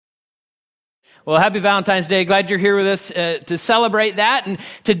Well, happy Valentine's Day. Glad you're here with us to celebrate that. And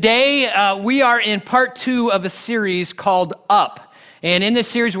today we are in part 2 of a series called Up. And in this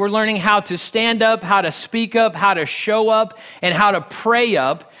series, we're learning how to stand up, how to speak up, how to show up, and how to pray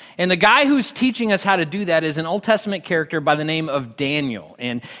up. And the guy who's teaching us how to do that is an Old Testament character by the name of Daniel.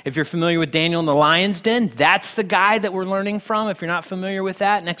 And if you're familiar with Daniel in the lion's den, that's the guy that we're learning from. If you're not familiar with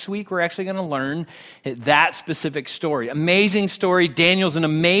that, next week we're actually going to learn that specific story. Amazing story. Daniel's an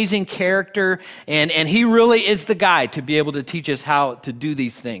amazing character, and he really is the guy to be able to teach us how to do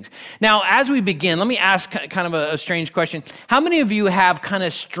these things. Now, as we begin, let me ask kind of a strange question. How many of you have kind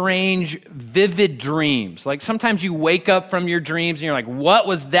of strange, vivid dreams? Like sometimes you wake up from your dreams and you're like, what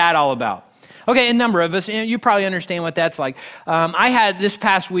was that all about? Okay, a number of us, you probably understand what that's like. I had this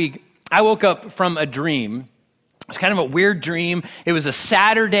past week, I woke up from a dream. It was kind of a weird dream. It was a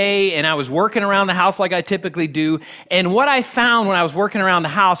Saturday, and I was working around the house like I typically do. And what I found when I was working around the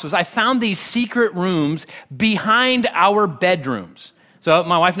house was I found these secret rooms behind our bedrooms. So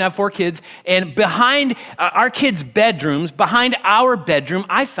my wife and I have 4 kids, and behind our kids' bedrooms, behind our bedroom,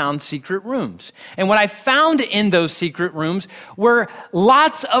 I found secret rooms. And what I found in those secret rooms were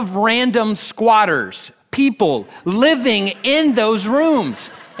lots of random squatters, people living in those rooms.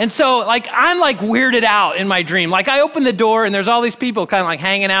 And so, I'm weirded out in my dream. I open the door, and there's all these people kind of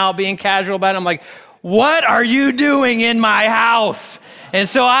hanging out, being casual about it. I'm like, what are you doing in my house? And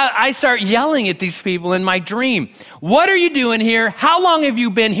so I start yelling at these people in my dream. What are you doing here? How long have you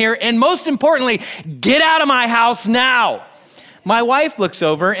been here? And most importantly, get out of my house now. My wife looks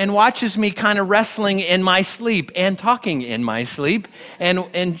over and watches me kind of wrestling in my sleep and talking in my sleep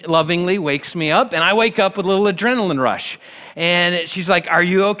and lovingly wakes me up. And I wake up with a little adrenaline rush. And she's like, are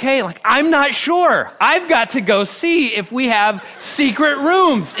you okay? I'm not sure. I've got to go see if we have secret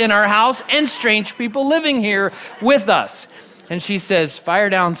rooms in our house and strange people living here with us. And she says, fire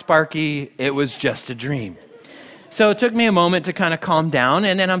down, Sparky, it was just a dream. So it took me a moment to kind of calm down,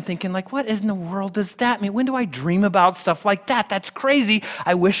 and then I'm thinking, what in the world does that mean? When do I dream about stuff like that? That's crazy.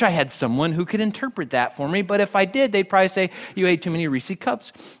 I wish I had someone who could interpret that for me, but if I did, they'd probably say, you ate too many Reese's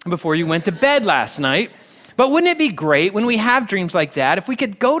Cups before you went to bed last night. But wouldn't it be great when we have dreams like that, if we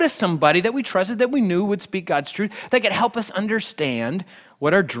could go to somebody that we trusted, that we knew would speak God's truth, that could help us understand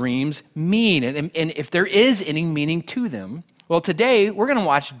what our dreams mean, and if there is any meaning to them? Well, today, we're going to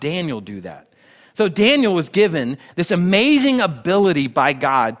watch Daniel do that. So Daniel was given this amazing ability by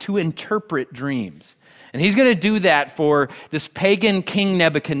God to interpret dreams. And he's going to do that for this pagan King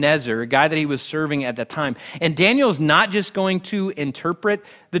Nebuchadnezzar, a guy that he was serving at the time. And Daniel's not just going to interpret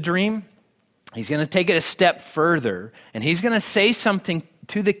the dream. He's going to take it a step further, and he's going to say something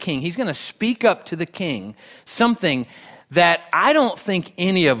to the king. He's going to speak up to the king, something that I don't think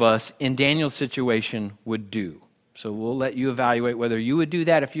any of us in Daniel's situation would do. So we'll let you evaluate whether you would do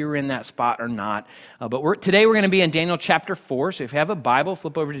that if you were in that spot or not. But today we're going to be in Daniel chapter 4. So if you have a Bible,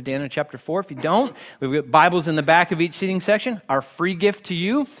 flip over to Daniel chapter 4. If you don't, we've got Bibles in the back of each seating section. Our free gift to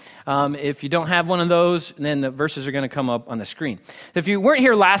you. If you don't have one of those, then the verses are going to come up on the screen. If you weren't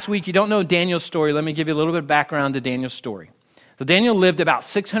here last week, you don't know Daniel's story, let me give you a little bit of background to Daniel's story. So Daniel lived about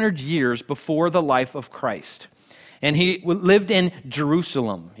 600 years before the life of Christ. And he lived in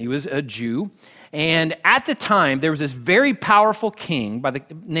Jerusalem. He was a Jew. And at the time, there was this very powerful king by the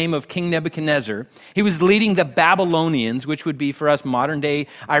name of King Nebuchadnezzar. He was leading the Babylonians, which would be for us modern-day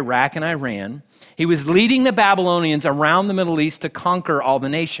Iraq and Iran. He was leading the Babylonians around the Middle East to conquer all the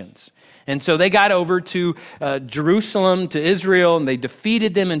nations. And so they got over to Jerusalem, to Israel, and they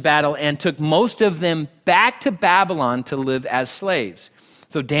defeated them in battle and took most of them back to Babylon to live as slaves.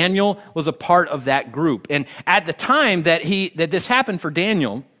 So Daniel was a part of that group. And at the time that this happened for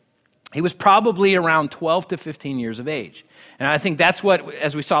Daniel, he was probably around 12 to 15 years of age. And I think that's what,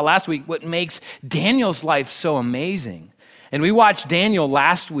 as we saw last week, what makes Daniel's life so amazing. And we watched Daniel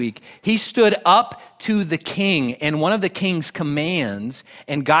last week. He stood up to the king and one of the king's commands,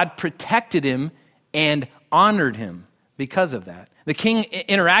 and God protected him and honored him because of that. The king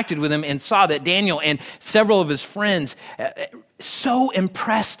interacted with him and saw that Daniel and several of his friends so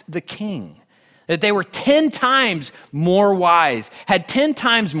impressed the king that they were 10 times more wise, had 10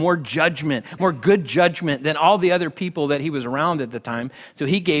 times more judgment, more good judgment than all the other people that he was around at the time. So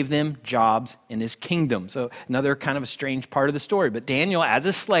he gave them jobs in his kingdom. So another kind of a strange part of the story. But Daniel, as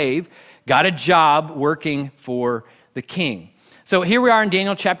a slave, got a job working for the king. So here we are in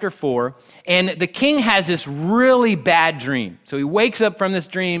Daniel chapter 4, and the king has this really bad dream. So he wakes up from this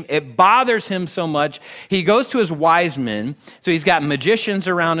dream. It bothers him so much. He goes to his wise men. So he's got magicians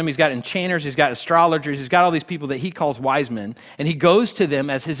around him. He's got enchanters. He's got astrologers. He's got all these people that he calls wise men. And he goes to them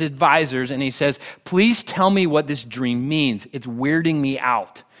as his advisors, and he says, please tell me what this dream means. It's weirding me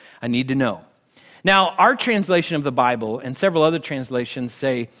out. I need to know. Now, our translation of the Bible and several other translations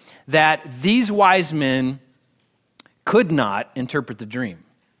say that these wise men could not interpret the dream.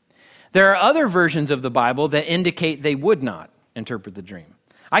 There are other versions of the Bible that indicate they would not interpret the dream.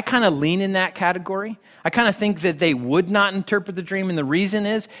 I kind of lean in that category. I kind of think that they would not interpret the dream, and the reason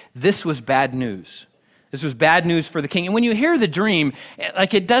is this was bad news. This was bad news for the king. And when you hear the dream,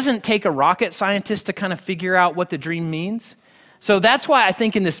 like it doesn't take a rocket scientist to kind of figure out what the dream means. So that's why I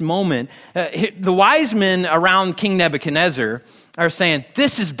think in this moment, the wise men around King Nebuchadnezzar are saying,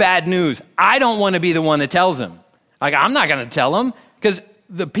 this is bad news. I don't want to be the one that tells him. Like, I'm not going to tell him, because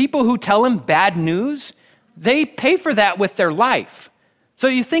the people who tell him bad news, they pay for that with their life. So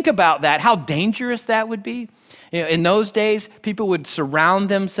you think about that, how dangerous that would be. You know, in those days, people would surround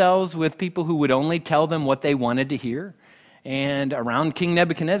themselves with people who would only tell them what they wanted to hear. And around King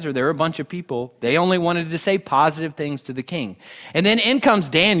Nebuchadnezzar, there were a bunch of people, they only wanted to say positive things to the king. And then in comes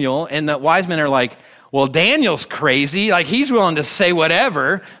Daniel, and the wise men are like, well, Daniel's crazy, like he's willing to say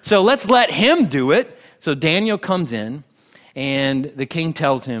whatever, so let's let him do it. So Daniel comes in, and the king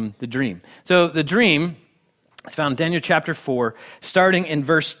tells him the dream. So the dream is found in Daniel chapter 4, starting in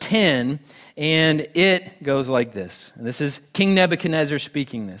verse 10, and it goes like this. And this is King Nebuchadnezzar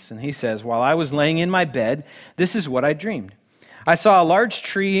speaking this. And he says, while I was laying in my bed, this is what I dreamed. I saw a large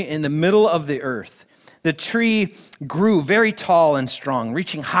tree in the middle of the earth. The tree grew very tall and strong,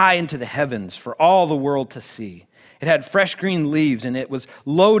 reaching high into the heavens for all the world to see. It had fresh green leaves, and it was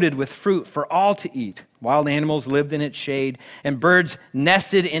loaded with fruit for all to eat. Wild animals lived in its shade, and birds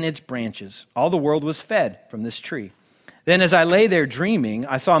nested in its branches. All the world was fed from this tree. Then as I lay there dreaming,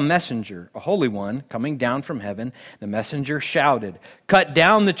 I saw a messenger, a holy one, coming down from heaven. The messenger shouted, cut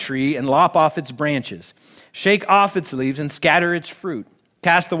down the tree and lop off its branches. Shake off its leaves and scatter its fruit.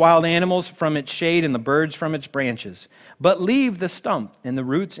 Cast the wild animals from its shade and the birds from its branches. But leave the stump and the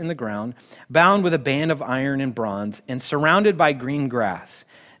roots in the ground, bound with a band of iron and bronze, and surrounded by green grass.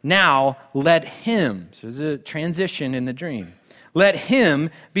 Now let him, so there's a transition in the dream, let him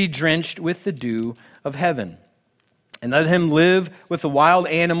be drenched with the dew of heaven. And let him live with the wild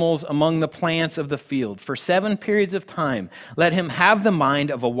animals among the plants of the field. For 7 periods of time, let him have the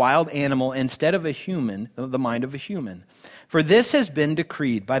mind of a wild animal instead of a human, the mind of a human. For this has been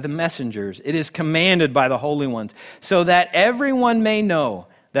decreed by the messengers. It is commanded by the holy ones, so that everyone may know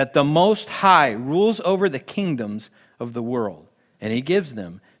that the Most High rules over the kingdoms of the world. And he gives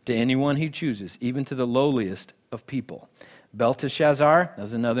them to anyone he chooses, even to the lowliest of people. Belteshazzar, that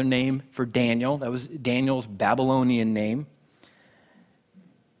was another name for Daniel. That was Daniel's Babylonian name.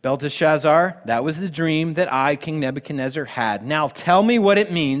 Belteshazzar, that was the dream that I, King Nebuchadnezzar, had. Now tell me what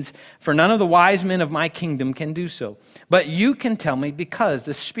it means, for none of the wise men of my kingdom can do so. But you can tell me because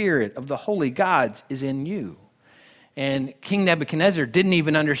the spirit of the holy gods is in you. And King Nebuchadnezzar didn't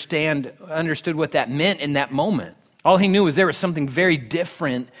even understood what that meant in that moment. All he knew was there was something very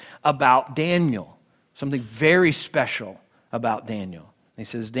different about Daniel, something very special about Daniel. He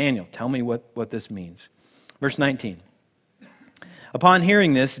says, Daniel, tell me what this means. Verse 19. Upon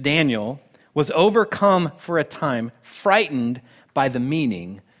hearing this, Daniel was overcome for a time, frightened by the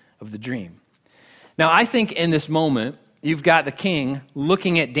meaning of the dream. Now, I think in this moment, you've got the king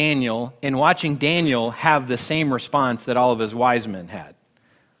looking at Daniel and watching Daniel have the same response that all of his wise men had.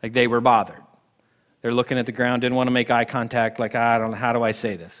 Like they were bothered. They're looking at the ground, didn't want to make eye contact, like, I don't know, how do I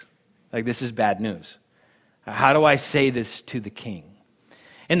say this? Like, this is bad news. How do I say this to the king?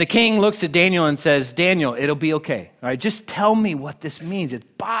 And the king looks at Daniel and says, Daniel, it'll be okay. All right, just tell me what this means. It's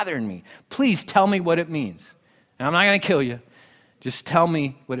bothering me. Please tell me what it means. And I'm not going to kill you. Just tell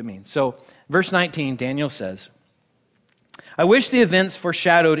me what it means. So, verse 19, Daniel says, I wish the events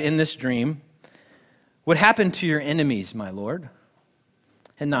foreshadowed in this dream would happen to your enemies, my Lord,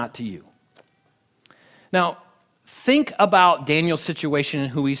 and not to you. Now, think about Daniel's situation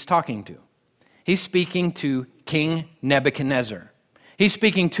and who he's talking to. He's speaking to King Nebuchadnezzar. He's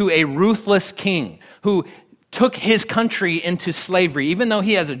speaking to a ruthless king who took his country into slavery. Even though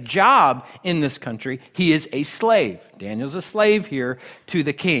he has a job in this country, he is a slave. Daniel's a slave here to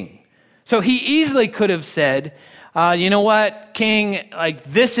the king. So he easily could have said, you know what, king, like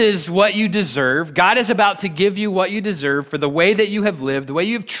this is what you deserve. God is about to give you what you deserve for the way that you have lived, the way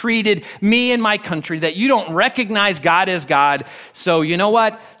you've treated me and my country, that you don't recognize God as God. So you know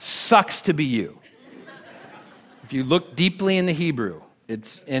what? Sucks to be you. If you look deeply in the Hebrew,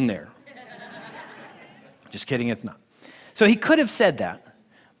 it's in there. Just kidding, it's not. So he could have said that,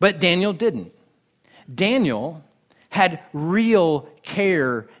 but Daniel didn't. Daniel had real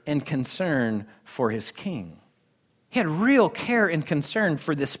care and concern for his king. He had real care and concern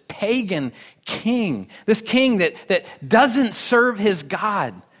for this pagan king, this king that doesn't serve his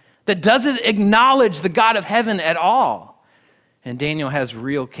God, that doesn't acknowledge the God of heaven at all. And Daniel has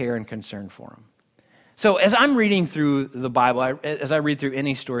real care and concern for him. So as I'm reading through the Bible, as I read through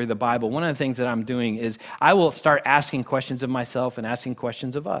any story of the Bible, one of the things that I'm doing is I will start asking questions of myself and asking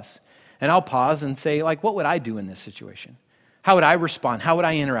questions of us. And I'll pause and say, like, what would I do in this situation? How would I respond? How would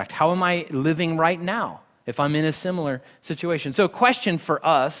I interact? How am I living right now if I'm in a similar situation? So a question for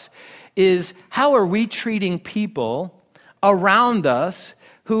us is, how are we treating people around us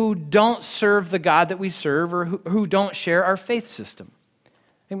who don't serve the God that we serve or who don't share our faith system?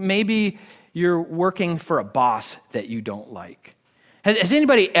 Maybe you're working for a boss that you don't like. Has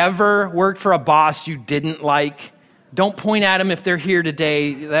anybody ever worked for a boss you didn't like? Don't point at them if they're here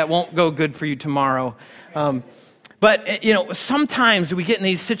today. That won't go good for you tomorrow. But sometimes we get in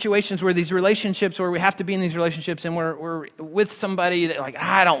these situations where these relationships, where we have to be in these relationships, and we're with somebody that, like,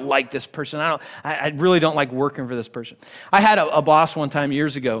 I don't like this person. I really don't like working for this person. I had a boss one time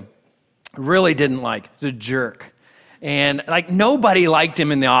years ago, really didn't like. He was a jerk. And like nobody liked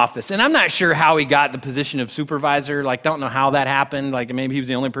him in the office. And I'm not sure how he got the position of supervisor. Like, don't know how that happened. Like, maybe he was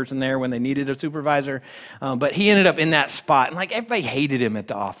the only person there when they needed a supervisor. But he ended up in that spot. And like everybody hated him at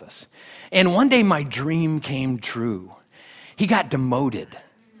the office. And one day my dream came true. He got demoted.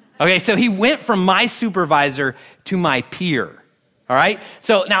 Okay, so he went from my supervisor to my peer. All right?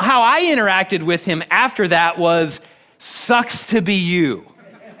 So now how I interacted with him after that was, sucks to be you.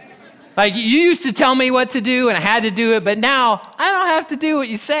 Like, you used to tell me what to do and I had to do it, but now I don't have to do what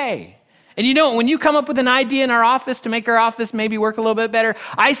you say. And when you come up with an idea in our office to make our office maybe work a little bit better,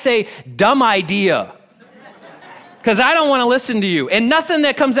 I say, dumb idea. Because I don't want to listen to you. And nothing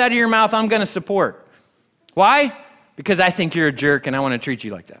that comes out of your mouth I'm going to support. Why? Because I think you're a jerk and I want to treat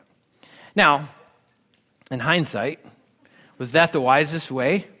you like that. Now, in hindsight, was that the wisest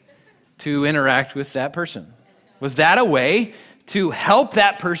way to interact with that person? Was that a way to help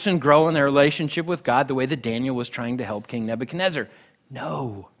that person grow in their relationship with God the way that Daniel was trying to help King Nebuchadnezzar?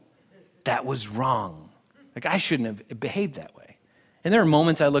 No, that was wrong. Like, I shouldn't have behaved that way. And there are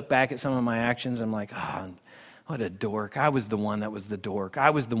moments I look back at some of my actions, I'm like, what a dork. I was the one that was the dork.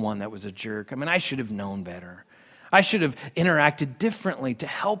 I was the one that was a jerk. I mean, I should have known better. I should have interacted differently to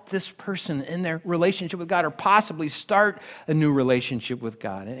help this person in their relationship with God, or possibly start a new relationship with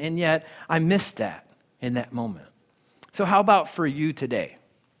God. And yet, I missed that in that moment. So how about for you today?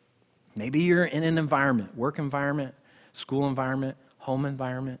 Maybe you're in an environment, work environment, school environment, home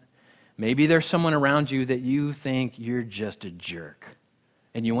environment. Maybe there's someone around you that you think you're just a jerk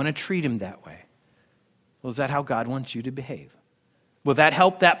and you want to treat him that way. Well, is that how God wants you to behave? Will that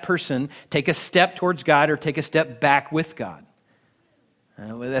help that person take a step towards God or take a step back with God?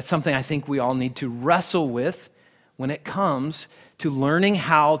 That's something I think we all need to wrestle with when it comes to learning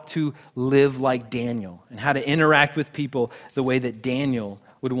how to live like Daniel and how to interact with people the way that Daniel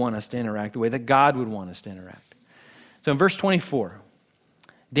would want us to interact, the way that God would want us to interact. So in verse 24,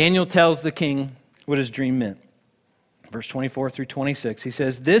 Daniel tells the king what his dream meant. Verse 24 through 26, he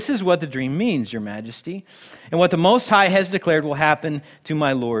says, "This is what the dream means, your majesty, and what the Most High has declared will happen to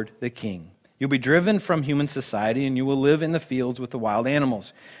my lord the king. You'll be driven from human society, and you will live in the fields with the wild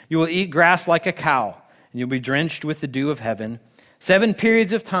animals. You will eat grass like a cow, and you'll be drenched with the dew of heaven. 7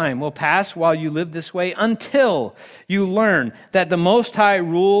 periods of time will pass while you live this way until you learn that the Most High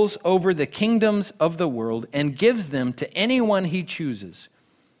rules over the kingdoms of the world and gives them to anyone he chooses.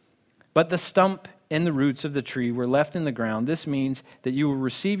 But the stump and the roots of the tree were left in the ground. This means that you will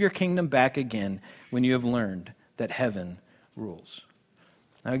receive your kingdom back again when you have learned that heaven rules."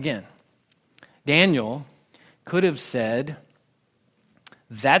 Now again, Daniel could have said,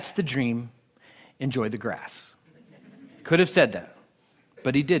 "That's the dream, enjoy the grass." Could have said that,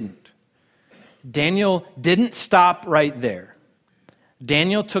 but he didn't. Daniel didn't stop right there.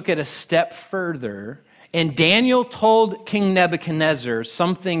 Daniel took it a step further, and Daniel told King Nebuchadnezzar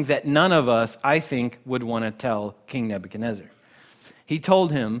something that none of us, I think, would want to tell King Nebuchadnezzar. He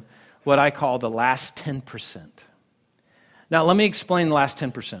told him what I call the last 10%. Now, let me explain the last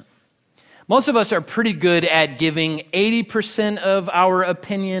 10%. Most of us are pretty good at giving 80% of our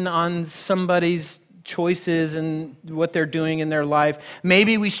opinion on somebody's choices and what they're doing in their life.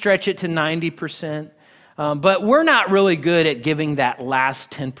 Maybe we stretch it to 90%. But we're not really good at giving that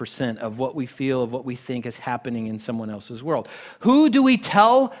last 10% of what we feel, of what we think is happening in someone else's world. Who do we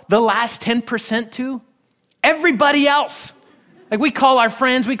tell the last 10% to? Everybody else. Like, we call our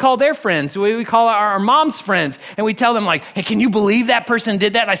friends, we call their friends, we call our mom's friends, and we tell them, like, "Hey, can you believe that person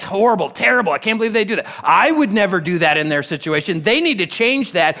did that? That's horrible, terrible. I can't believe they do that. I would never do that in their situation. They need to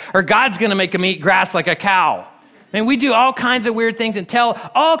change that, or God's going to make them eat grass like a cow." And we do all kinds of weird things and tell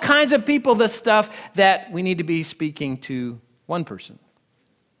all kinds of people the stuff that we need to be speaking to one person.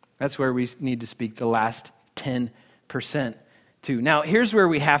 That's where we need to speak the last 10% to. Now, here's where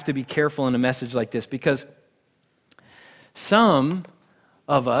we have to be careful in a message like this, because some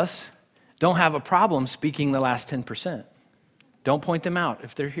of us don't have a problem speaking the last 10%. Don't point them out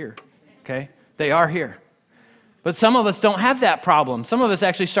if they're here, okay? They are here. But some of us don't have that problem. Some of us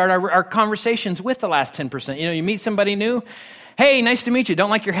actually start our conversations with the last 10%. You know, you meet somebody new. Hey, nice to meet you. Don't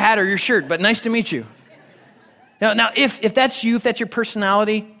like your hat or your shirt, but nice to meet you. Now, if that's you, if that's your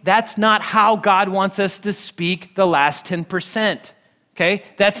personality, that's not how God wants us to speak the last 10%, okay?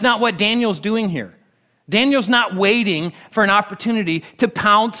 That's not what Daniel's doing here. Daniel's not waiting for an opportunity to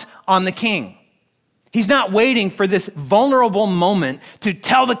pounce on the king. He's not waiting for this vulnerable moment to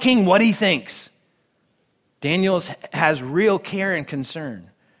tell the king what he thinks. Daniel has real care and concern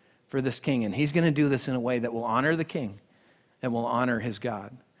for this king, and he's going to do this in a way that will honor the king and will honor his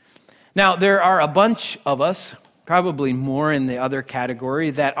God. Now, there are a bunch of us, probably more in the other category,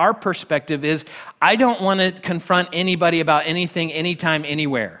 that our perspective is, I don't want to confront anybody about anything, anytime,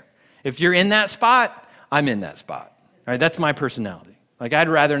 anywhere. If you're in that spot, I'm in that spot. All right, that's my personality. Like, I'd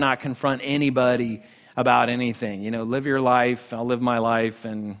rather not confront anybody about anything. You know, live your life, I'll live my life,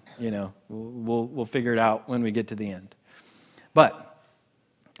 and, you know, we'll figure it out when we get to the end. But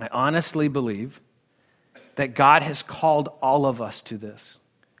I honestly believe that God has called all of us to this.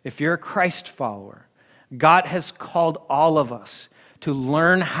 If you're a Christ follower, God has called all of us to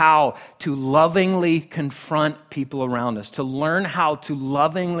learn how to lovingly confront people around us, to learn how to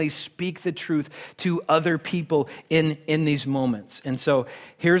lovingly speak the truth to other people in these moments. And so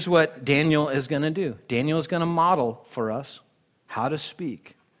here's what Daniel is going to do. Daniel is going to model for us how to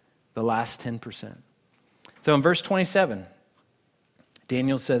speak the last 10%. So in verse 27,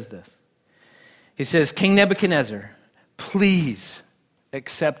 Daniel says this. He says, King Nebuchadnezzar, please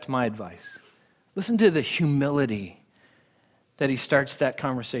accept my advice. Listen to the humility that he starts that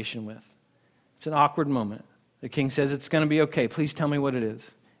conversation with. It's an awkward moment. The king says, it's going to be okay. Please tell me what it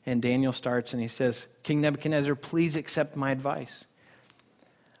is. And Daniel starts and he says, King Nebuchadnezzar, please accept my advice.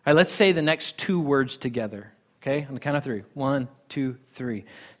 All right, let's say the next two words together. Okay, on the count of three. 1, 2, 3.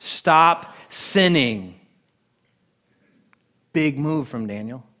 Stop sinning. Big move from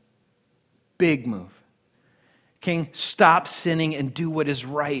Daniel. Big move. King, stop sinning and do what is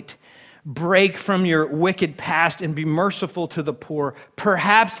right. Break from your wicked past and be merciful to the poor.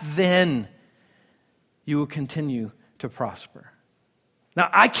 Perhaps then you will continue to prosper. Now,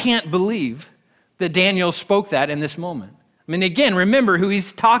 I can't believe that Daniel spoke that in this moment. I mean, again, remember who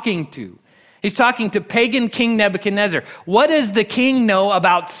he's talking to. He's talking to pagan King Nebuchadnezzar. What does the king know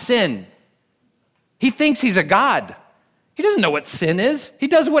about sin? He thinks he's a god. He doesn't know what sin is. He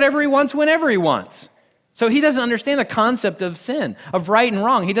does whatever he wants whenever he wants. So he doesn't understand the concept of sin, of right and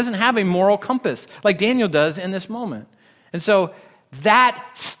wrong. He doesn't have a moral compass like Daniel does in this moment. And so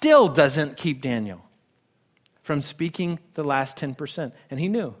that still doesn't keep Daniel from speaking the last 10%. And he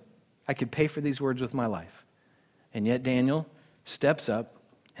knew, I could pay for these words with my life. And yet Daniel steps up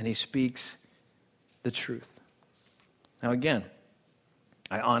and he speaks the truth. Now again,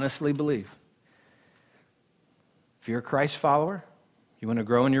 I honestly believe if you're a Christ follower, you want to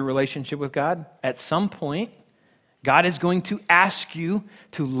grow in your relationship with God, at some point, God is going to ask you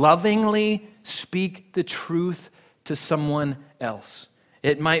to lovingly speak the truth to someone else.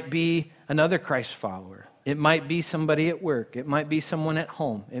 It might be another Christ follower. It might be somebody at work. It might be someone at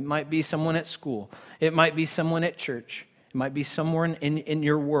home. It might be someone at school. It might be someone at church. It might be somewhere in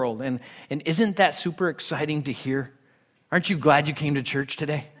your world. And isn't that super exciting to hear? Aren't you glad you came to church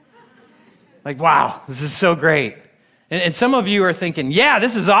today? Like, wow, this is so great. And some of you are thinking, yeah,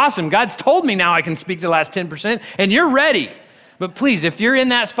 this is awesome. God's told me now I can speak the last 10%, and you're ready. But please, if you're in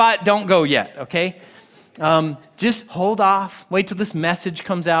that spot, don't go yet, okay? Just hold off. Wait till this message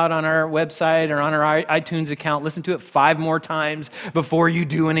comes out on our website or on our iTunes account. Listen to it 5 more times before you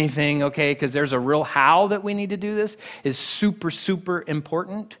do anything, okay? Because there's a real how that we need to do this is super, super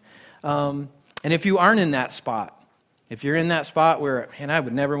important. And if you aren't in that spot, if you're in that spot where, and I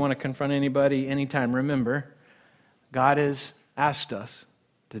would never want to confront anybody anytime, remember, God has asked us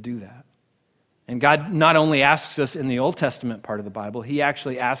to do that. And God not only asks us in the Old Testament part of the Bible, he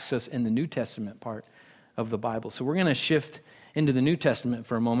actually asks us in the New Testament part of the Bible. So we're going to shift into the New Testament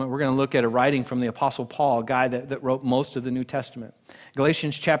for a moment. We're going to look at a writing from the Apostle Paul, a guy that wrote most of the New Testament.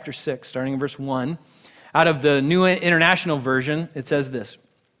 Galatians chapter 6, starting in verse 1. Out of the New International Version, it says this.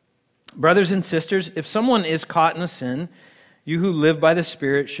 Brothers and sisters, if someone is caught in a sin, you who live by the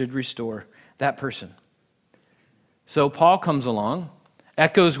Spirit should restore that person. So Paul comes along,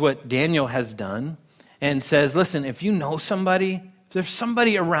 echoes what Daniel has done, and says, listen, if you know somebody If there's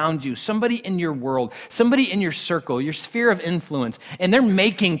somebody around you, somebody in your world, somebody in your circle, your sphere of influence, and they're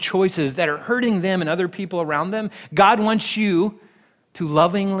making choices that are hurting them and other people around them, God wants you to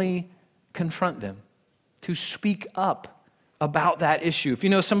lovingly confront them, to speak up about that issue. If you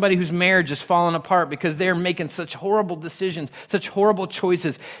know somebody whose marriage is falling apart because they're making such horrible decisions, such horrible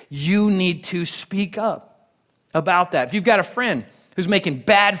choices, you need to speak up about that. If you've got a friend who's making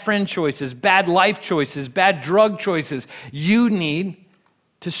bad friend choices, bad life choices, bad drug choices, you need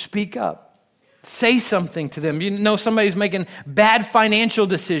to speak up. Say something to them. You know somebody who's making bad financial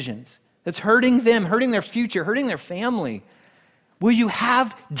decisions that's hurting them, hurting their future, hurting their family. Will you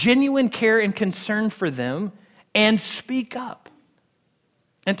have genuine care and concern for them and speak up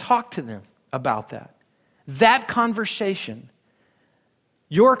and talk to them about that? That conversation,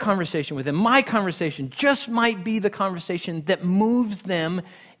 your conversation with them, my conversation, just might be the conversation that moves them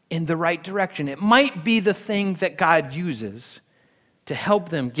in the right direction. It might be the thing that God uses to help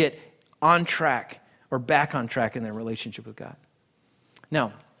them get on track or back on track in their relationship with God.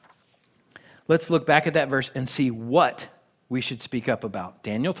 Now, let's look back at that verse and see what we should speak up about.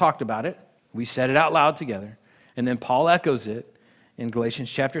 Daniel talked about it. We said it out loud together. And then Paul echoes it in Galatians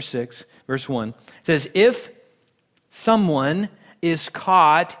chapter 6, verse 1. It says, if someone is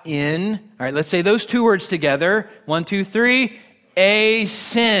caught in, all right, let's say those two words together. 1, 2, 3, a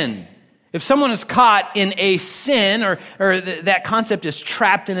sin. If someone is caught in a sin, or that concept is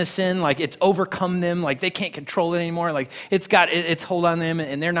trapped in a sin, like it's overcome them, like they can't control it anymore, like it's got its hold on them,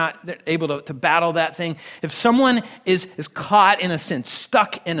 and they're able to battle that thing. If someone is caught in a sin,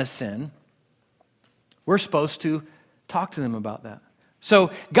 stuck in a sin, we're supposed to talk to them about that.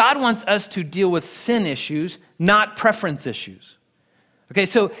 So God wants us to deal with sin issues, not preference issues. Okay,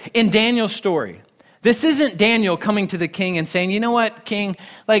 so in Daniel's story, this isn't Daniel coming to the king and saying, you know what, king,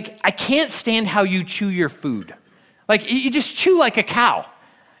 like, I can't stand how you chew your food. Like, you just chew like a cow.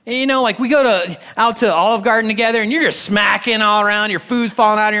 You know, like we go out to Olive Garden together and you're just smacking all around, your food's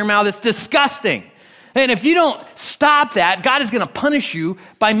falling out of your mouth. It's disgusting. And if you don't stop that, God is going to punish you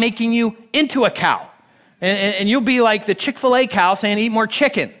by making you into a cow. And you'll be like the Chick-fil-A cow saying, eat more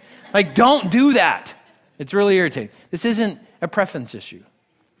chicken. Like, don't do that. It's really irritating. This isn't a preference issue.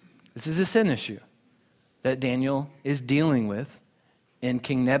 This is a sin issue that Daniel is dealing with in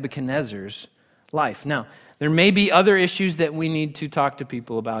King Nebuchadnezzar's life. Now, there may be other issues that we need to talk to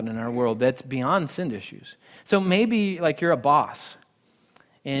people about in our world that's beyond sin issues. So maybe like you're a boss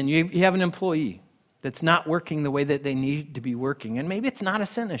and you have an employee that's not working the way that they need to be working, and maybe it's not a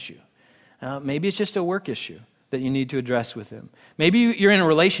sin issue. Maybe it's just a work issue that you need to address with them. Maybe you're in a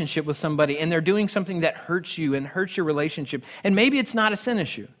relationship with somebody and they're doing something that hurts you and hurts your relationship, and maybe it's not a sin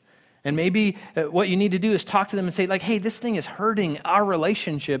issue. And maybe what you need to do is talk to them and say, like, hey, this thing is hurting our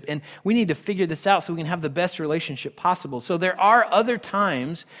relationship, and we need to figure this out so we can have the best relationship possible. So there are other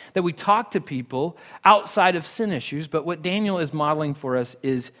times that we talk to people outside of sin issues, but what Daniel is modeling for us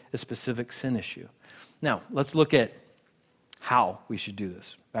is a specific sin issue. Now, let's look at how we should do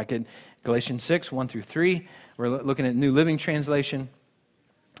this. Back in Galatians 6, 1 through 3, we're looking at New Living Translation.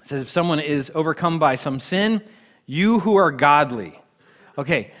 It says, if someone is overcome by some sin, you who are godly.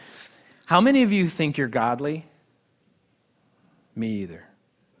 Okay, how many of you think you're godly? Me either.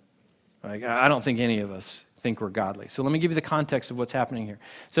 Like, I don't think any of us think we're godly. So let me give you the context of what's happening here.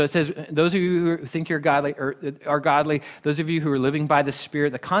 So it says, those of you who think you're godly, or are godly, those of you who are living by the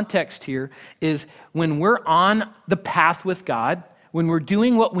Spirit, the context here is when we're on the path with God, when we're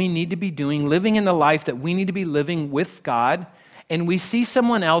doing what we need to be doing, living in the life that we need to be living with God, and we see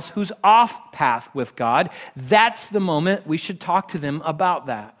someone else who's off path with God, that's the moment we should talk to them about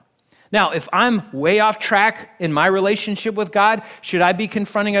that. Now, if I'm way off track in my relationship with God, should I be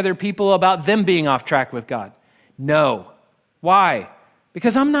confronting other people about them being off track with God? No. Why?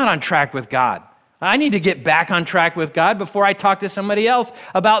 Because I'm not on track with God. I need to get back on track with God before I talk to somebody else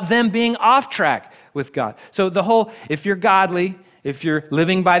about them being off track with God. So if you're godly, if you're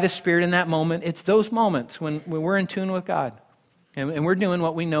living by the Spirit in that moment, it's those moments when we're in tune with God and we're doing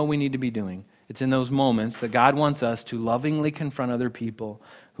what we know we need to be doing. It's in those moments that God wants us to lovingly confront other people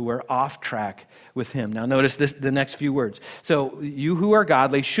who are off track with Him. Now notice the next few words. So you who are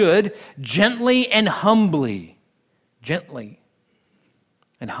godly should gently and humbly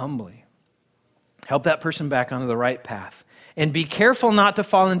help that person back onto the right path. And be careful not to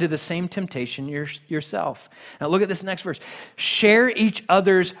fall into the same temptation yourself. Now look at this next verse. Share each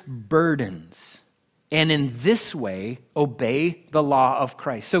other's burdens, and in this way obey the law of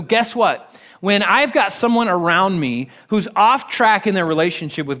Christ. So guess what? When I've got someone around me who's off track in their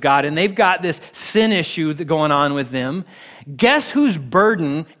relationship with God and they've got this sin issue going on with them, guess whose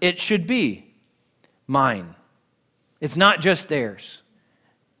burden it should be? Mine. It's not just theirs.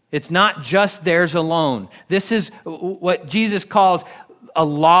 It's not just theirs alone. This is what Jesus calls a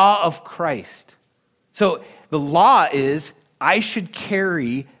law of Christ. So the law is, I should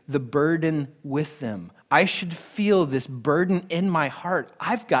carry the burden with them. I should feel this burden in my heart.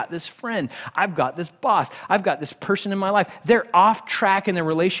 I've got this friend. I've got this boss. I've got this person in my life. They're off track in their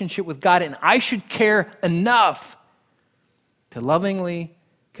relationship with God, and I should care enough to lovingly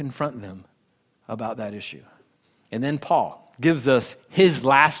confront them about that issue. And then Paul gives us his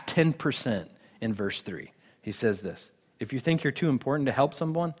last 10% in verse 3. He says this: if you think you're too important to help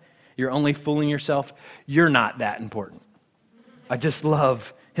someone, you're only fooling yourself. You're not that important. I just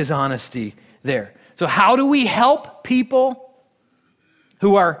love his honesty there. So how do we help people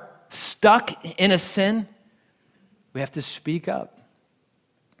who are stuck in a sin? We have to speak up.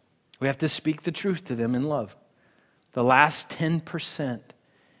 We have to speak the truth to them in love. The last 10%,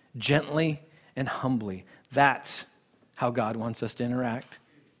 gently and humbly. That's how God wants us to interact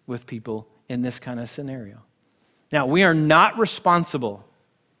with people in this kind of scenario. Now, we are not responsible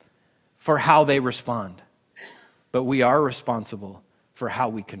for how they respond, but we are responsible for how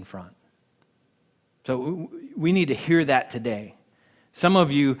we confront. So we need to hear that today. Some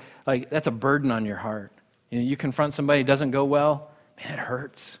of you, that's a burden on your heart. You confront somebody, it doesn't go well, man, it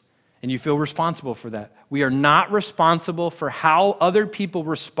hurts. And you feel responsible for that. We are not responsible for how other people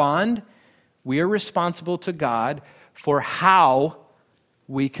respond. We are responsible to God for how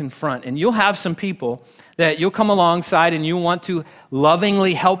we confront. And you'll have some people that you'll come alongside and you want to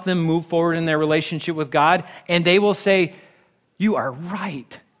lovingly help them move forward in their relationship with God, and they will say, you are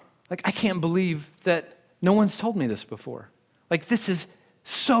right. I can't believe that no one's told me this before. This is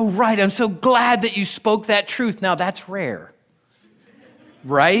so right. I'm so glad that you spoke that truth. Now, that's rare,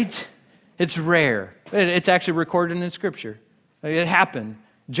 right? It's rare. It's actually recorded in Scripture. It happened.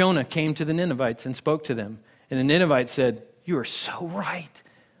 Jonah came to the Ninevites and spoke to them. And the Ninevites said, you are so right.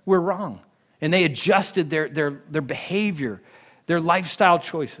 We're wrong. And they adjusted their behavior, their lifestyle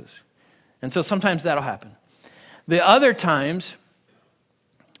choices. And so sometimes that'll happen. The other times,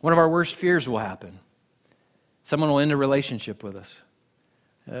 one of our worst fears will happen. Someone will end a relationship with us.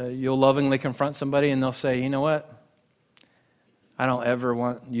 You'll lovingly confront somebody and they'll say, you know what? I don't ever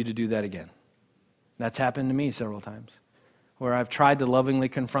want you to do that again. That's happened to me several times, where I've tried to lovingly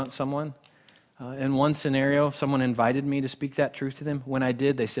confront someone. In one scenario, someone invited me to speak that truth to them. When I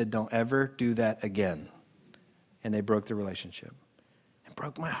did, they said, don't ever do that again. And they broke the relationship. It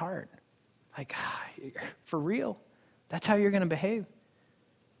broke my heart. For real? That's how you're going to behave?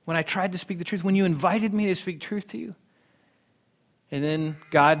 When I tried to speak the truth, when you invited me to speak truth to you. And then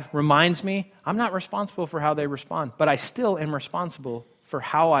God reminds me, I'm not responsible for how they respond, but I still am responsible for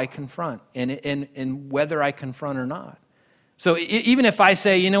how I confront and whether I confront or not. So even if I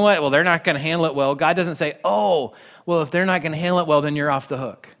say, you know what, well, they're not going to handle it well, God doesn't say, oh, well, if they're not going to handle it well, then you're off the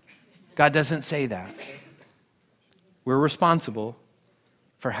hook. God doesn't say that. We're responsible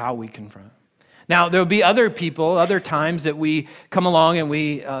for how we confront. Now, there'll be other people, other times that we come along and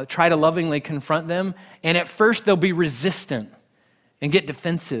we try to lovingly confront them, and at first they'll be resistant and get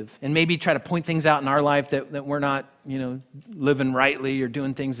defensive and maybe try to point things out in our life that we're not, living rightly or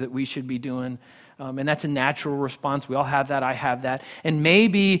doing things that we should be doing. And that's a natural response. We all have that. I have that. And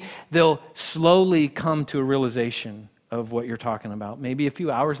maybe they'll slowly come to a realization of what you're talking about. Maybe a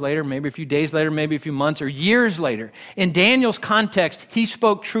few hours later, maybe a few days later, maybe a few months or years later. In Daniel's context, he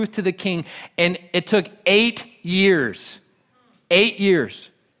spoke truth to the king, and it took 8 years. 8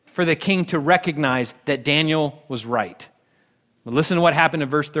 years for the king to recognize that Daniel was right. But listen to what happened in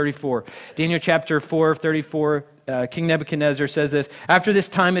verse 34. Daniel chapter 4, 34, King Nebuchadnezzar says this: after this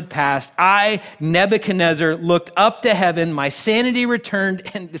time had passed, I, Nebuchadnezzar, looked up to heaven, my sanity returned,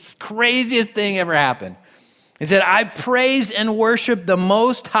 and this craziest thing ever happened. He said, I praised and worshiped the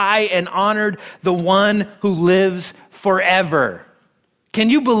Most High and honored the one who lives forever. Can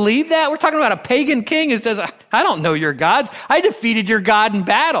you believe that? We're talking about a pagan king who says, I don't know your gods. I defeated your God in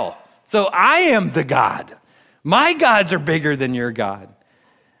battle. So I am the God. My gods are bigger than your God.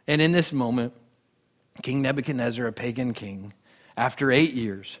 And in this moment, King Nebuchadnezzar, a pagan king, after 8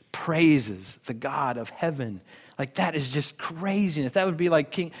 years, praises the God of heaven. That is just craziness. That would be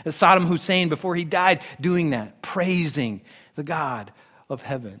like King Saddam Hussein before he died doing that, praising the God of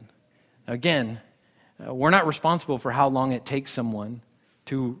heaven. Again, we're not responsible for how long it takes someone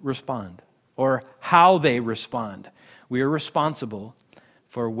to respond or how they respond. We are responsible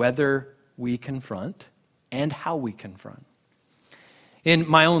for whether we confront and how we confront. In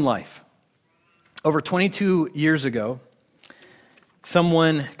my own life, over 22 years ago,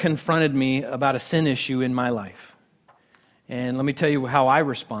 someone confronted me about a sin issue in my life. And let me tell you how I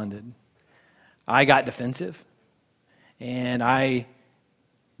responded. I got defensive. and I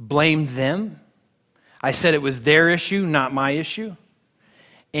blamed them. I said it was their issue, not my issue.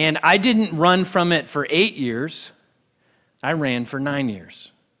 And I didn't run from it for 8 years. I ran for 9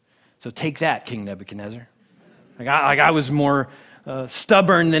 years. So take that, King Nebuchadnezzar. I was more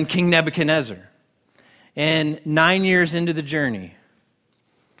stubborn than King Nebuchadnezzar. And 9 years into the journey,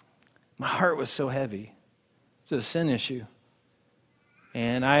 my heart was so heavy. It was a sin issue.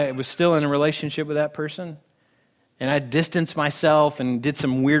 And I was still in a relationship with that person. And I distanced myself and did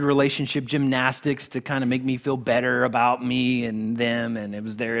some weird relationship gymnastics to kind of make me feel better about me and them. And it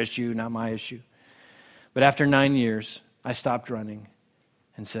was their issue, not my issue. But after 9 years, I stopped running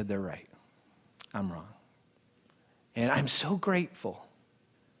and said, they're right. I'm wrong. And I'm so grateful.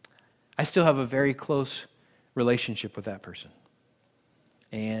 I still have a very close relationship with that person.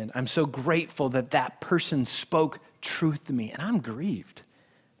 And I'm so grateful that that person spoke truth to me. And I'm grieved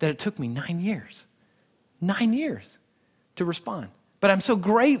that it took me 9 years. 9 years to respond. But I'm so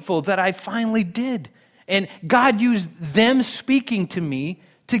grateful that I finally did. And God used them speaking to me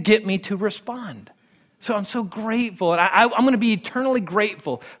to get me to respond. So I'm so grateful. And I'm going to be eternally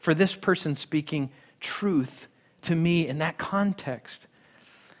grateful for this person speaking truth to me in that context.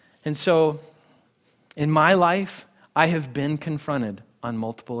 And so in my life, I have been confronted on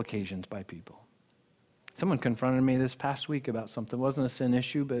multiple occasions by people. Someone confronted me this past week about something. It wasn't a sin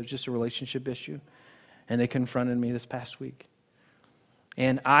issue, but it was just a relationship issue. And they confronted me this past week.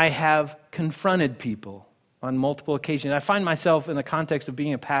 And I have confronted people on multiple occasions. I find myself in the context of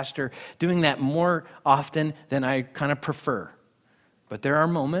being a pastor doing that more often than I kind of prefer. But there are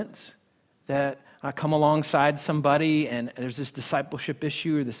moments that I come alongside somebody and there's this discipleship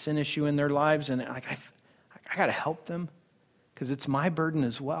issue or the sin issue in their lives, and I got to help them because it's my burden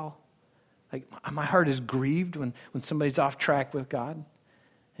as well. Like my heart is grieved when somebody's off track with God.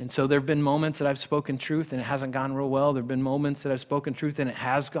 And so there have been moments that I've spoken truth and it hasn't gone real well. There have been moments that I've spoken truth and it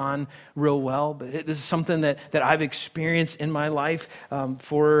has gone real well. But this is something that I've experienced in my life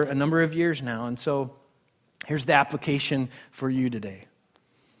for a number of years now. And so here's the application for you today.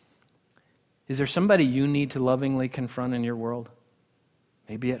 Is there somebody you need to lovingly confront in your world?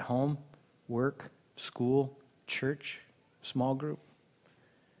 Maybe at home, work, school, church, small group.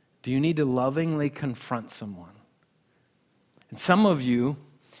 Do you need to lovingly confront someone? And some of you,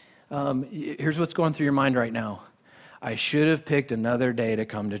 here's what's going through your mind right now. I should have picked another day to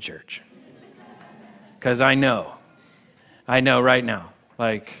come to church. Because I know right now,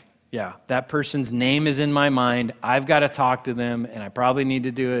 that person's name is in my mind. I've got to talk to them, and I probably need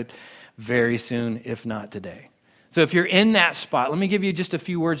to do it very soon, if not today. So if you're in that spot, let me give you just a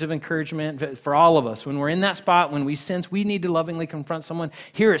few words of encouragement for all of us. When we're in that spot, when we sense we need to lovingly confront someone,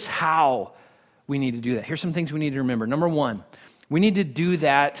 here is how we need to do that. Here's some things we need to remember. Number one, we need to do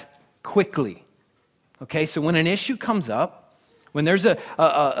that quickly. Okay, so when an issue comes up, when there's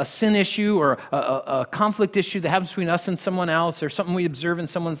a sin issue or a conflict issue that happens between us and someone else or something we observe in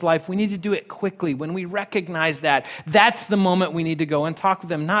someone's life, we need to do it quickly. When we recognize that, that's the moment we need to go and talk with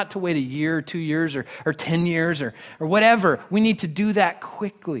them, not to wait a year or 2 years or 10 years or whatever. We need to do that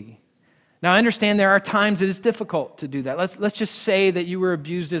quickly. Now, I understand there are times that it's difficult to do that. Let's just say that you were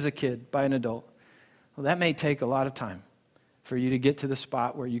abused as a kid by an adult. Well, that may take a lot of time for you to get to the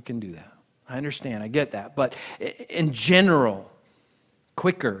spot where you can do that. I understand, I get that. But in general,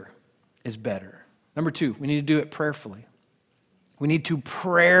 quicker is better. Number two, we need to do it prayerfully. We need to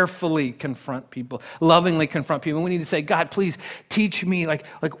prayerfully confront people, lovingly confront people. We need to say, God, please teach me,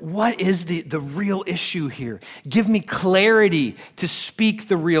 what is the real issue here? Give me clarity to speak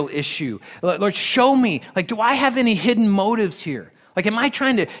the real issue. Lord, show me, do I have any hidden motives here? Am I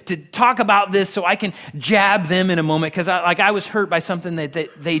trying to talk about this so I can jab them in a moment because I was hurt by something that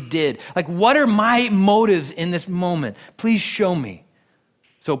they did? What are my motives in this moment? Please show me.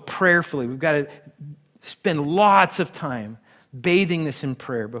 So prayerfully, we've got to spend lots of time bathing this in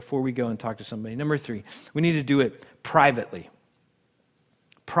prayer before we go and talk to somebody. Number three, we need to do it privately.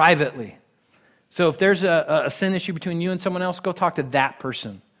 Privately. So if there's a sin issue between you and someone else, go talk to that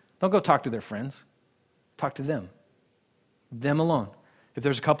person. Don't go talk to their friends. Talk to them. Them alone. If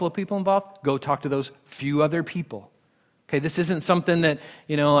there's a couple of people involved, go talk to those few other people. Okay, this isn't something that,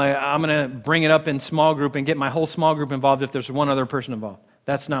 I'm going to bring it up in small group and get my whole small group involved if there's one other person involved.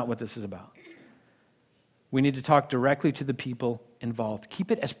 That's not what this is about. We need to talk directly to the people involved.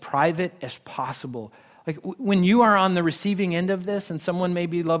 Keep it as private as possible. When you are on the receiving end of this and someone may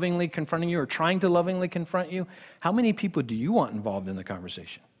be lovingly confronting you or trying to lovingly confront you, how many people do you want involved in the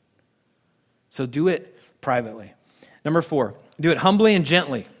conversation? So do it privately. Number four, do it humbly and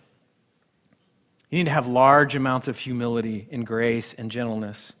gently. You need to have large amounts of humility and grace and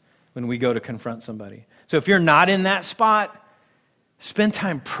gentleness when we go to confront somebody. So if you're not in that spot, spend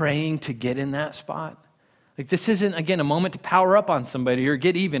time praying to get in that spot. Like this isn't, again, a moment to power up on somebody or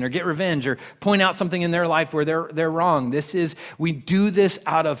get even or get revenge or point out something in their life where they're wrong. We do this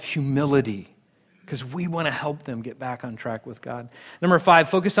out of humility because we want to help them get back on track with God. Number 5,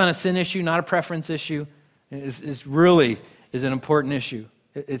 focus on a sin issue, not a preference issue. Is really an important issue.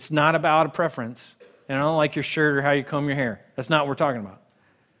 It's not about a preference. And I don't like your shirt or how you comb your hair. That's not what we're talking about.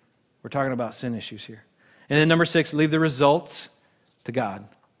 We're talking about sin issues here. And then number 6, leave the results to God.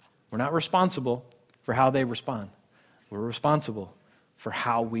 We're not responsible for how they respond. We're responsible for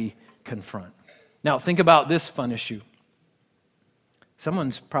how we confront. Now, think about this fun issue.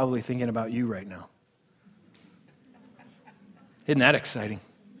 Someone's probably thinking about you right now. Isn't that exciting?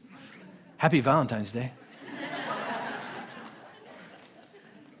 Happy Valentine's Day.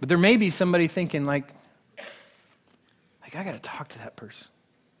 But there may be somebody thinking like I got to talk to that person.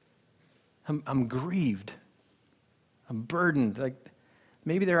 I'm grieved. I'm burdened. Like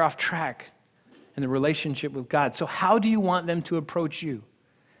maybe they're off track in the relationship with God. So how do you want them to approach you?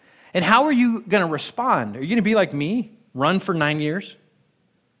 And how are you going to respond? Are you going to be like me, run for 9 years?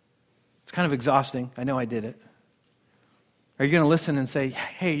 It's kind of exhausting. I know I did it. Are you going to listen and say,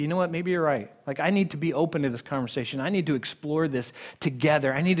 hey, you know what? Maybe you're right. Like I need to be open to this conversation. I need to explore this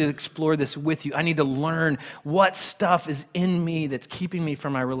together. I need to explore this with you. I need to learn what stuff is in me that's keeping me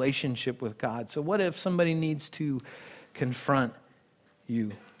from my relationship with God. So what if somebody needs to confront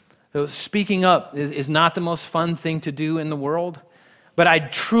you? So speaking up is not the most fun thing to do in the world, but I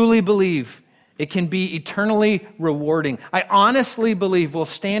truly believe it can be eternally rewarding. I honestly believe we'll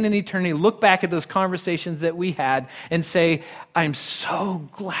stand in eternity, look back at those conversations that we had and say, I'm so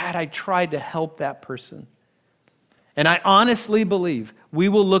glad I tried to help that person. And I honestly believe we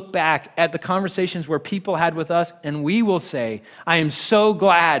will look back at the conversations where people had with us and we will say, I am so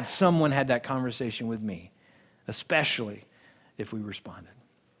glad someone had that conversation with me, especially if we responded.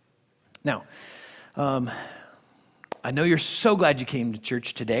 Now, I know you're so glad you came to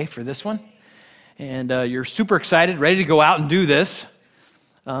church today for this one. And you're super excited, ready to go out and do this.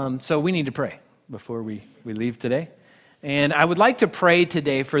 So we need to pray before we leave today. And I would like to pray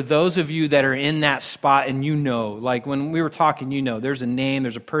today for those of you that are in that spot and you know, like when we were talking, you know, there's a name,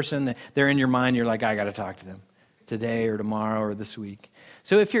 there's a person that they're in your mind, you're like, I got to talk to them today or tomorrow or this week.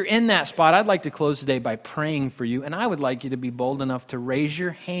 So if you're in that spot, I'd like to close today by praying for you. And I would like you to be bold enough to raise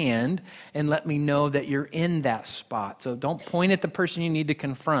your hand and let me know that you're in that spot. So don't point at the person you need to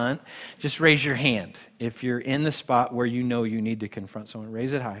confront. Just raise your hand if you're in the spot where you know you need to confront someone.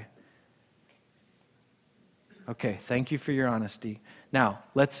 Raise it high. Okay, thank you for your honesty. Now,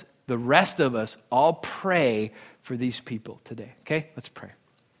 the rest of us all pray for these people today. Okay, let's pray.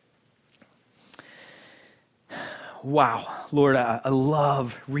 Wow, Lord, I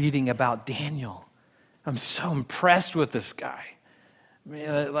love reading about Daniel. I'm so impressed with this guy. I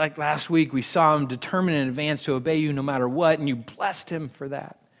mean, like last week, we saw him determined in advance to obey you no matter what, and you blessed him for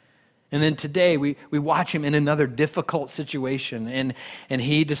that. And then today, we watch him in another difficult situation, and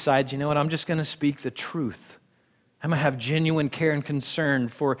he decides, you know what, I'm just going to speak the truth. I'm going to have genuine care and concern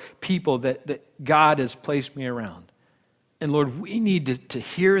for people that God has placed me around. And Lord, we need to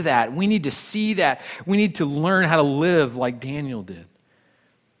hear that. We need to see that. We need to learn how to live like Daniel did.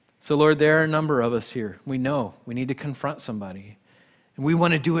 So Lord, there are a number of us here. We know we need to confront somebody. And we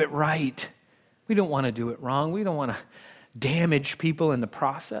want to do it right. We don't want to do it wrong. We don't want to damage people in the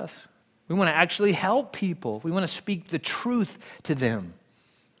process. We want to actually help people. We want to speak the truth to them.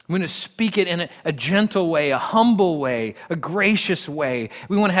 We want to speak it in a gentle way, a humble way, a gracious way.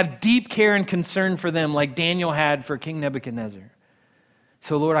 We want to have deep care and concern for them like Daniel had for King Nebuchadnezzar.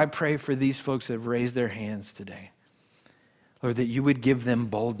 So Lord, I pray for these folks that have raised their hands today. Lord, that you would give them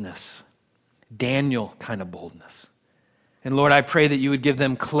boldness, Daniel kind of boldness. And Lord, I pray that you would give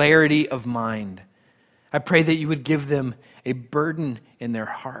them clarity of mind. I pray that you would give them a burden in their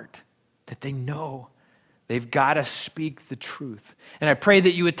heart, that they know they've got to speak the truth. And I pray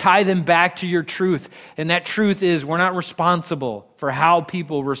that you would tie them back to your truth. And that truth is we're not responsible for how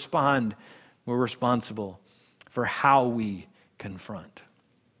people respond. We're responsible for how we confront.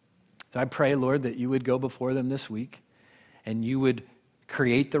 So I pray, Lord, that you would go before them this week and you would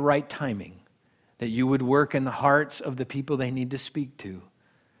create the right timing, that you would work in the hearts of the people they need to speak to.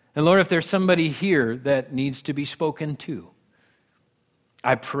 And Lord, if there's somebody here that needs to be spoken to,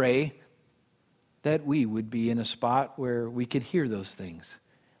 I pray that we would be in a spot where we could hear those things.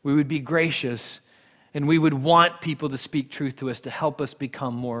 We would be gracious, and we would want people to speak truth to us to help us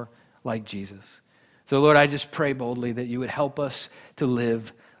become more like Jesus. So Lord, I just pray boldly that you would help us to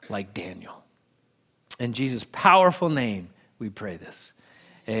live like Daniel. In Jesus' powerful name, we pray this.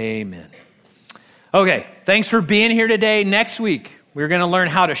 Amen. Okay, thanks for being here today. Next week, we're going to learn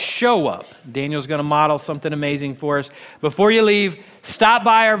how to show up. Daniel's going to model something amazing for us. Before you leave, stop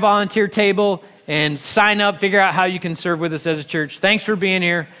by our volunteer table and sign up, figure out how you can serve with us as a church. Thanks for being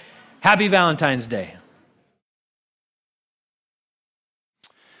here. Happy Valentine's Day.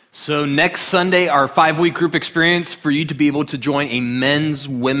 So next Sunday, our 5-week group experience for you to be able to join a men's,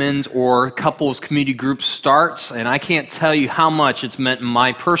 women's, or couples community group starts. And I can't tell you how much it's meant in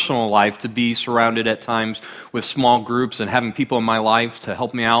my personal life to be surrounded at times with small groups and having people in my life to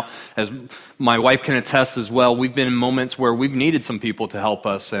help me out. As my wife can attest as well, we've been in moments where we've needed some people to help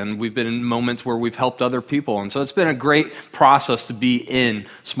us, and we've been in moments where we've helped other people. And so it's been a great process to be in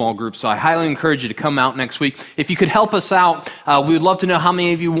small groups. So I highly encourage you to come out next week. If you could help us out, we would love to know how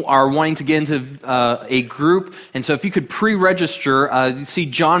many of you are wanting to get into a group. And so if you could pre-register, you see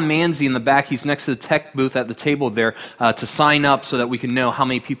John Manzi in the back. He's next to the tech booth at the table there to sign up so that we can know how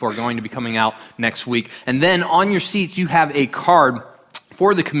many people are going to be coming out next week. And then on your seats, you have a card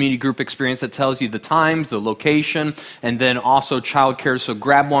for the community group experience that tells you the times, the location, and then also childcare. So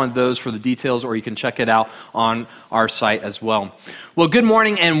grab one of those for the details, or you can check it out on our site as well. Well, good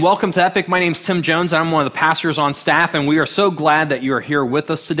morning and welcome to Epic. My name's Tim Jones. I'm one of the pastors on staff, and we are so glad that you are here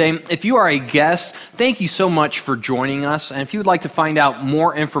with us today. If you are a guest, thank you so much for joining us. And if you would like to find out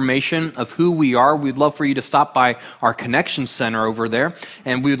more information of who we are, we'd love for you to stop by our Connection Center over there,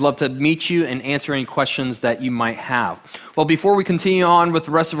 and we would love to meet you and answer any questions that you might have. Well, before we continue on with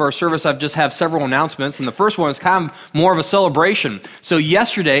the rest of our service, I just have several announcements, and the first one is kind of more of a celebration. So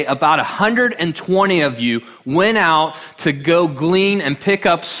yesterday, about 120 of you went out to go glean and pick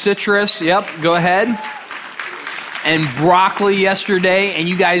up citrus. Yep, go ahead. And broccoli yesterday, and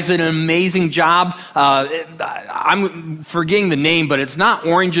you guys did an amazing job. I'm forgetting the name, but it's not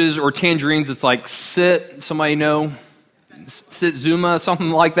oranges or tangerines. It's like somebody know? Zuma,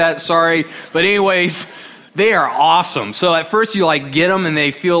 something like that. Sorry. But anyways, they are awesome. So at first you get them and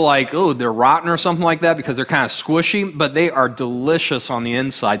they feel like, oh, they're rotten or something like that because they're kind of squishy, but they are delicious on the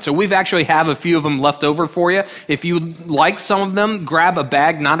inside. So we've actually have a few of them left over for you. If you like some of them, grab a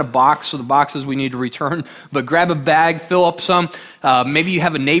bag, not a box, so the boxes we need to return, but grab a bag, fill up some. Maybe you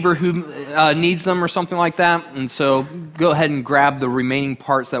have a neighbor who needs them or something like that. And so go ahead and grab the remaining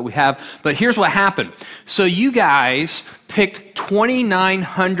parts that we have. But here's what happened. So you guys picked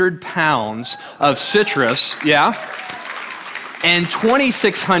 2,900 pounds of citrus, and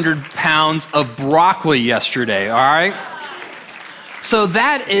 2,600 pounds of broccoli yesterday, all right? So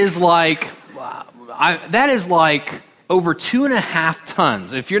that is like over 2.5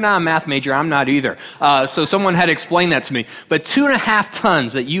 tons. If you're not a math major, I'm not either. So someone had explained that to me. But 2.5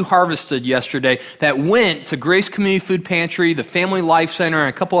 tons that you harvested yesterday that went to Grace Community Food Pantry, the Family Life Center, and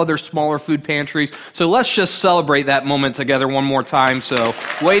a couple other smaller food pantries. So let's just celebrate that moment together one more time. So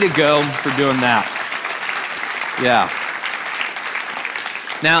way to go for doing that. Yeah.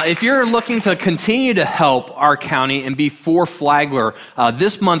 Now, if you're looking to continue to help our county and be for Flagler,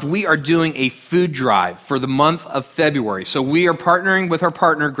 this month we are doing a food drive for the month of February. So we are partnering with our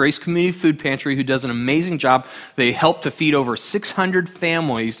partner, Grace Community Food Pantry, who does an amazing job. They help to feed over 600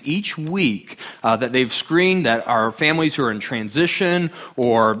 families each week that they've screened, that are families who are in transition,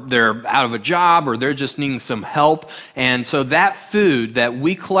 or they're out of a job, or they're just needing some help. And so that food that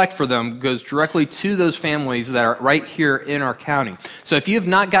we collect for them goes directly to those families that are right here in our county. So if you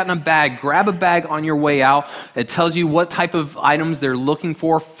have not gotten a bag, grab a bag on your way out. It tells you what type of items they're looking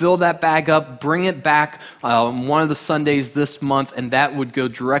for. Fill that bag up, bring it back one of the Sundays this month, and that would go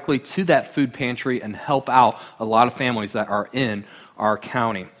directly to that food pantry and help out a lot of families that are in our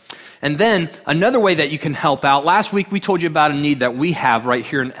county. And then another way that you can help out, last week we told you about a need that we have right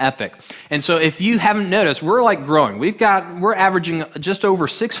here in Epic. And so if you haven't noticed, we're growing. We're averaging just over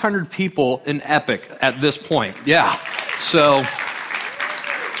 600 people in Epic at this point. Yeah. So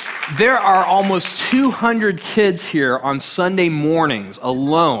there are almost 200 kids here on Sunday mornings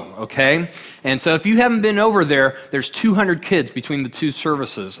alone, okay? And so if you haven't been over there, there's 200 kids between the two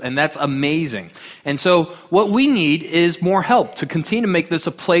services, and that's amazing. And so what we need is more help to continue to make this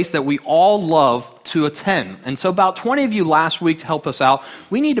a place that we all love to attend. And so about 20 of you last week to help us out.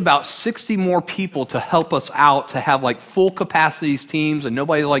 We need about 60 more people to help us out to have full capacities teams and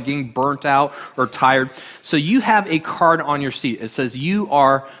nobody getting burnt out or tired. So you have a card on your seat. It says you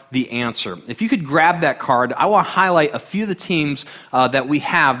are the answer. If you could grab that card, I want to highlight a few of the teams that we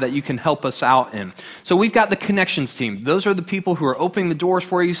have that you can help us out in. So we've got the Connections team. Those are the people who are opening the doors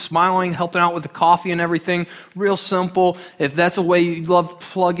for you, smiling, helping out with the coffee and everything. Real simple. If that's a way you'd love to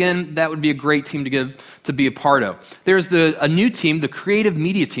plug in, that would be a great team to to be a part of. There's a new team, the creative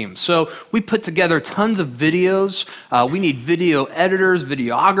media team. So we put together tons of videos. We need video editors,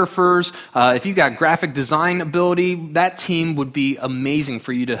 videographers. If you got graphic design ability, that team would be amazing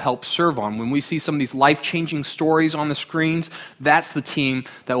for you to help serve on. When we see some of these life-changing stories on the screens, that's the team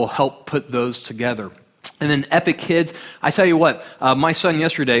that will help put those together. And then Epic Kids, I tell you what, my son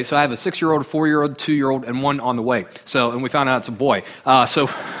yesterday, so I have a 6-year-old, a 4-year-old, 2-year-old, and one on the way. And we found out it's a boy.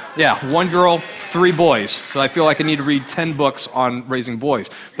 Yeah, 1 girl, 3 boys. So I feel like I need to read 10 books on raising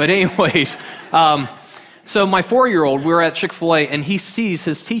boys. But anyways, so my 4-year-old, we were at Chick-fil-A, and he sees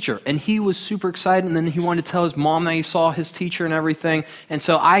his teacher, and he was super excited, and then he wanted to tell his mom that he saw his teacher and everything. And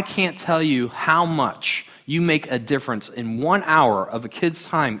so I can't tell you how much you make a difference in 1 hour of a kid's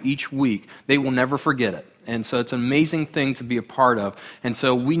time each week. They will never forget it. And so it's an amazing thing to be a part of. And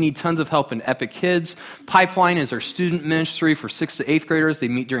so we need tons of help in Epic Kids. Pipeline is our student ministry for 6th to 8th graders. They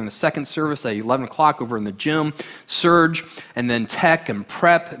meet during the second service at 11 o'clock over in the gym. Surge, and then Tech and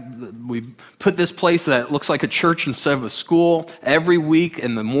Prep. We put this place that looks like a church instead of a school every week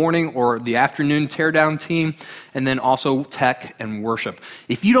in the morning or the afternoon teardown team. And then also Tech and Worship.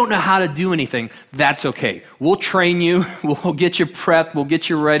 If you don't know how to do anything, that's okay. We'll train you. We'll get you prepped. We'll get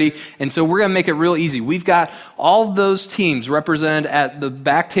you ready. And so we're going to make it real easy. We've got all of those teams represented at the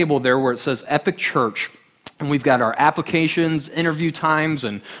back table there where it says Epic Church. And we've got our applications, interview times,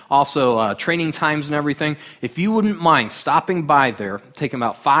 and also training times and everything. If you wouldn't mind stopping by there, taking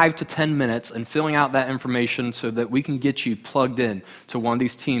about 5 to 10 minutes and filling out that information so that we can get you plugged in to one of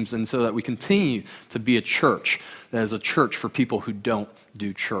these teams and so that we continue to be a church that is a church for people who don't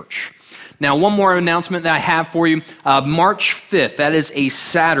do church. Now, one more announcement that I have for you. March 5th, that is a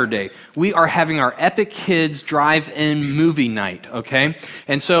Saturday, we are having our Epic Kids Drive-In Movie Night, okay?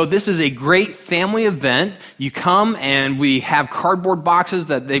 And so this is a great family event. You come and we have cardboard boxes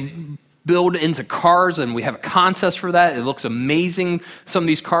that they build into cars, and we have a contest for that. It looks amazing. Some of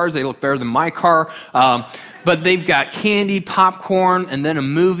these cars, they look better than my car. But they've got candy, popcorn, and then a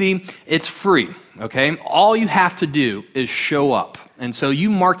movie. It's free, okay? All you have to do is show up. And so you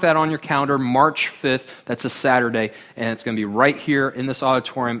mark that on your calendar, March 5th, that's a Saturday, and it's going to be right here in this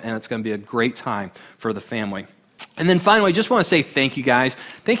auditorium, and it's going to be a great time for the family. And then finally, I just want to say thank you guys.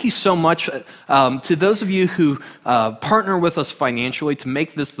 Thank you so much to those of you who partner with us financially to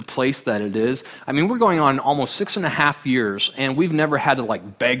make this the place that it is. I mean, we're going on almost 6.5 years, and we've never had to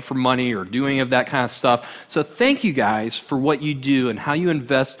beg for money or do any of that kind of stuff. So thank you guys for what you do and how you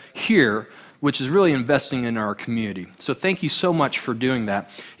invest here, which is really investing in our community. So thank you so much for doing that.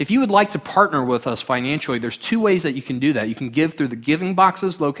 If you would like to partner with us financially, there's 2 ways that you can do that. You can give through the giving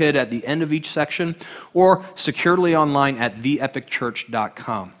boxes located at the end of each section, or securely online at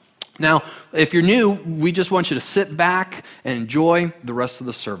theepicchurch.com. Now, if you're new, we just want you to sit back and enjoy the rest of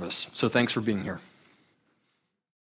the service. So thanks for being here.